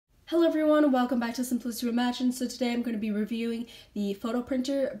Hello everyone, welcome back to Simplicity Reimagined. So today I'm going to be reviewing the photo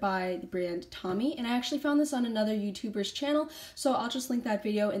printer by the brand Tommy, and I actually found this on another YouTuber's channel, so I'll just link that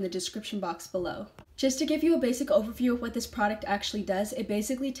video in the description box below. Just to give you a basic overview of what this product actually does, it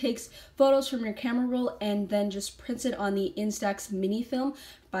basically takes photos from your camera roll and then just prints it on the Instax mini film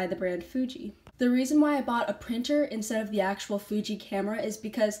by the brand Fuji. The reason why I bought a printer instead of the actual Fuji camera is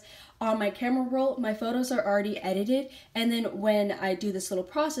because on my camera roll, my photos are already edited, and then when I do this little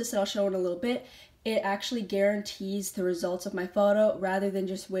process that I'll show in a little bit, it actually guarantees the results of my photo rather than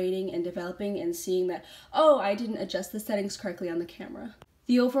just waiting and developing and seeing that, oh, I didn't adjust the settings correctly on the camera.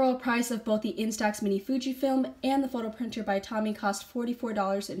 The overall price of both the Instax Mini Fujifilm and the photo printer by Tommy cost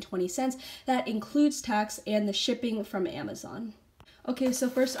 $44.20. That includes tax and the shipping from Amazon. Okay, so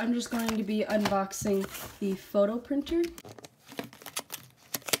first I'm just going to be unboxing the photo printer.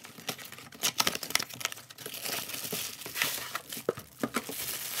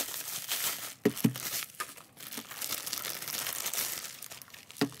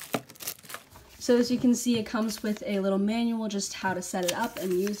 So as you can see, it comes with a little manual just how to set it up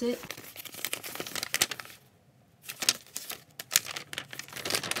and use it.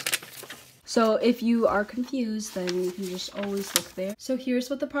 So if you are confused, then you can just always look there. So here's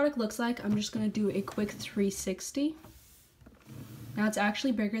what the product looks like. I'm just going to do a quick 360. Now it's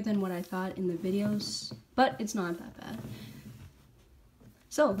actually bigger than what I thought in the videos, but it's not that bad.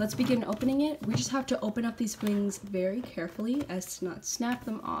 So let's begin opening it. We just have to open up these wings very carefully as to not snap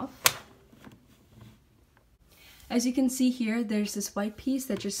them off. As you can see here, there's this white piece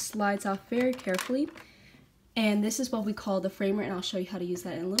that just slides off very carefully. And this is what we call the framer, and I'll show you how to use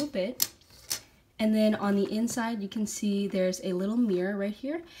that in a little bit. And then on the inside, you can see there's a little mirror right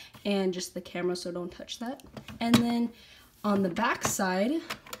here and just the camera, so don't touch that. And then on the back side,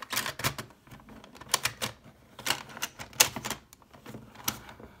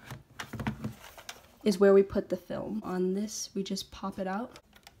 is where we put the film. On this, we just pop it out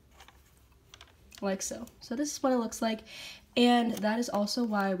like so. So this is what it looks like, and that is also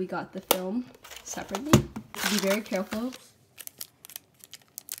why we got the film separately. Be very careful.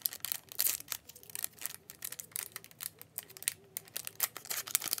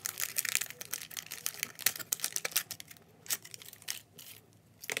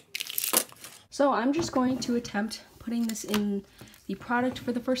 So I'm just going to attempt putting this in the product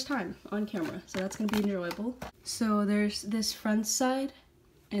for the first time on camera, so that's going to be enjoyable. So there's this front side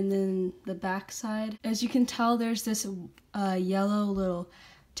and then the back side. As you can tell, there's this yellow little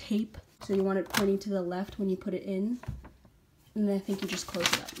tape, so you want it pointing to the left when you put it in, and then I think you just close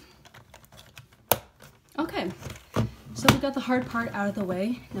it up. Okay, so we got the hard part out of the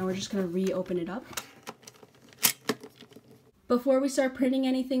way. Now we're just going to reopen it up. Before we start printing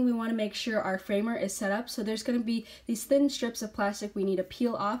anything, we want to make sure our framer is set up. So there's going to be these thin strips of plastic we need to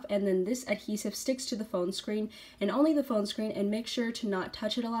peel off, and then this adhesive sticks to the phone screen and only the phone screen, and make sure to not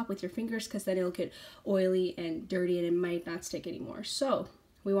touch it a lot with your fingers because then it'll get oily and dirty and it might not stick anymore. So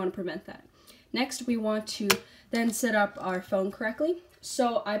we want to prevent that. Next, we want to then set up our phone correctly.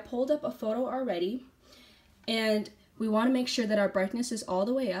 So I pulled up a photo already, and we want to make sure that our brightness is all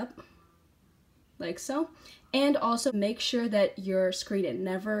the way up, like so. And also make sure that your screen, it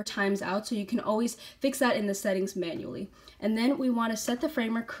never times out, so you can always fix that in the settings manually. And then we want to set the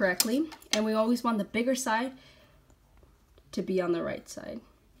framer correctly, and we always want the bigger side to be on the right side.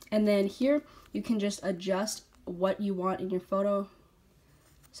 And then here you can just adjust what you want in your photo.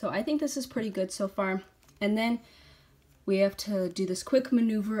 So I think this is pretty good so far. And then we have to do this quick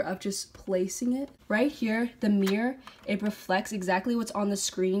maneuver of just placing it. Right here, the mirror, it reflects exactly what's on the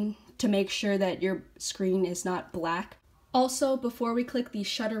screen to make sure that your screen is not black. Also, before we click the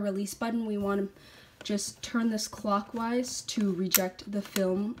shutter release button, we want to just turn this clockwise to reject the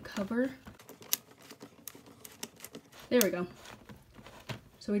film cover. There we go.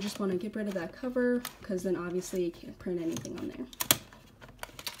 So we just want to get rid of that cover, because then obviously you can't print anything on there.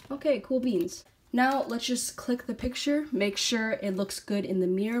 Okay, cool beans. Now let's just click the picture, make sure it looks good in the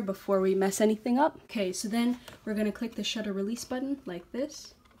mirror before we mess anything up. Okay, so then we're going to click the shutter release button like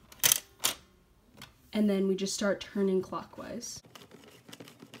this. And then we just start turning clockwise.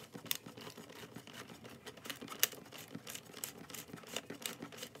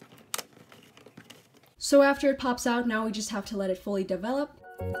 So after it pops out, now we just have to let it fully develop.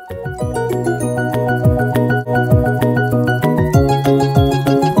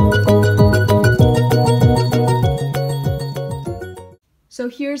 So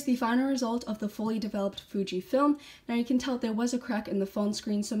here's the final result of the fully developed Fujifilm. Now you can tell there was a crack in the phone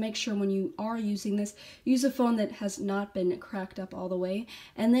screen, so make sure when you are using this, use a phone that has not been cracked up all the way.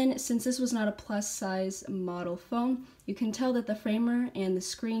 And then since this was not a plus size model phone, you can tell that the framer and the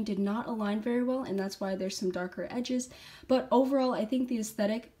screen did not align very well, and that's why there's some darker edges. But overall, I think the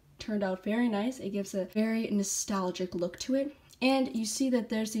aesthetic turned out very nice. It gives a very nostalgic look to it. And you see that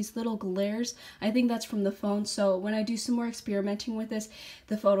there's these little glares. I think that's from the phone, so when I do some more experimenting with this,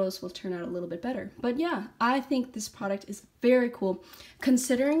 the photos will turn out a little bit better. But yeah, I think this product is very cool,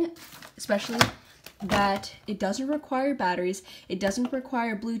 considering especially that it doesn't require batteries, it doesn't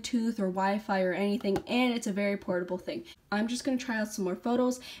require Bluetooth or Wi-Fi or anything, and it's a very portable thing. I'm just going to try out some more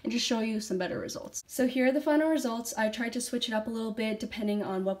photos and just show you some better results. So here are the final results. I tried to switch it up a little bit depending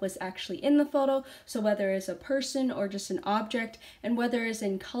on what was actually in the photo, so whether it's a person or just an object, and whether it's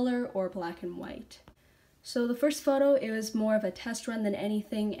in color or black and white. So the first photo, it was more of a test run than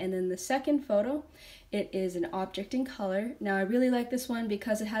anything, and then the second photo, it is an object in color. Now I really like this one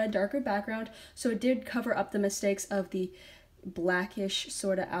because it had a darker background, so it did cover up the mistakes of the blackish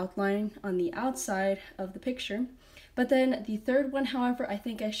sort of outline on the outside of the picture. But then the third one, however, I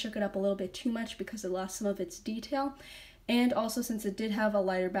think I shook it up a little bit too much because it lost some of its detail. And also, since it did have a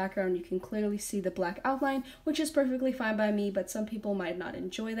lighter background, you can clearly see the black outline, which is perfectly fine by me, but some people might not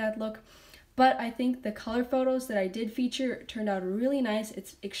enjoy that look. But I think the color photos that I did feature turned out really nice.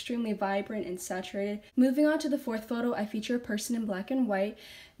 It's extremely vibrant and saturated. Moving on to the fourth photo, I feature a person in black and white.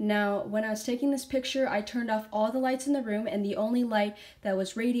 Now, when I was taking this picture, I turned off all the lights in the room, and the only light that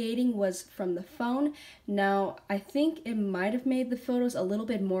was radiating was from the phone. Now, I think it might have made the photos a little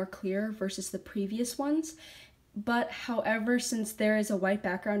bit more clear versus the previous ones. But however, since there is a white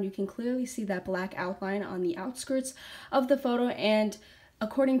background, you can clearly see that black outline on the outskirts of the photo, and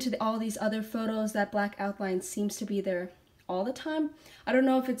according to all these other photos, that black outline seems to be there all the time. I don't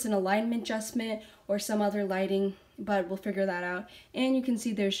know if it's an alignment adjustment or some other lighting, but we'll figure that out. And you can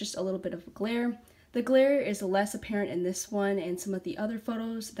see there's just a little bit of a glare. The glare is less apparent in this one and some of the other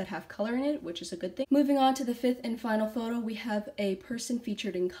photos that have color in it, which is a good thing. Moving on to the fifth and final photo, we have a person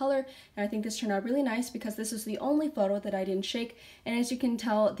featured in color. And I think this turned out really nice because this is the only photo that I didn't shake. And as you can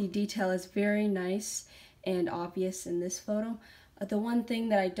tell, the detail is very nice and obvious in this photo. The one thing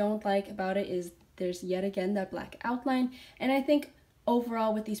that I don't like about it is there's yet again that black outline, and I think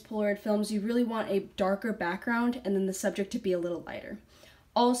overall with these Polaroid films you really want a darker background and then the subject to be a little lighter.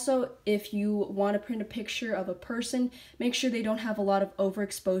 Also, if you want to print a picture of a person, make sure they don't have a lot of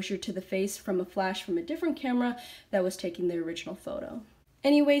overexposure to the face from a flash from a different camera that was taking the original photo.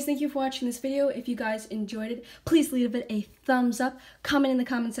 Anyways, thank you for watching this video. If you guys enjoyed it, please leave it a thumbs up, comment in the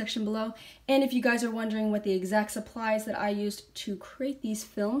comment section below, and if you guys are wondering what the exact supplies that I used to create these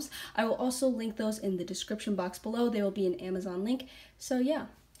films, I will also link those in the description box below. They will be an Amazon link. So yeah,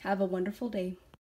 have a wonderful day.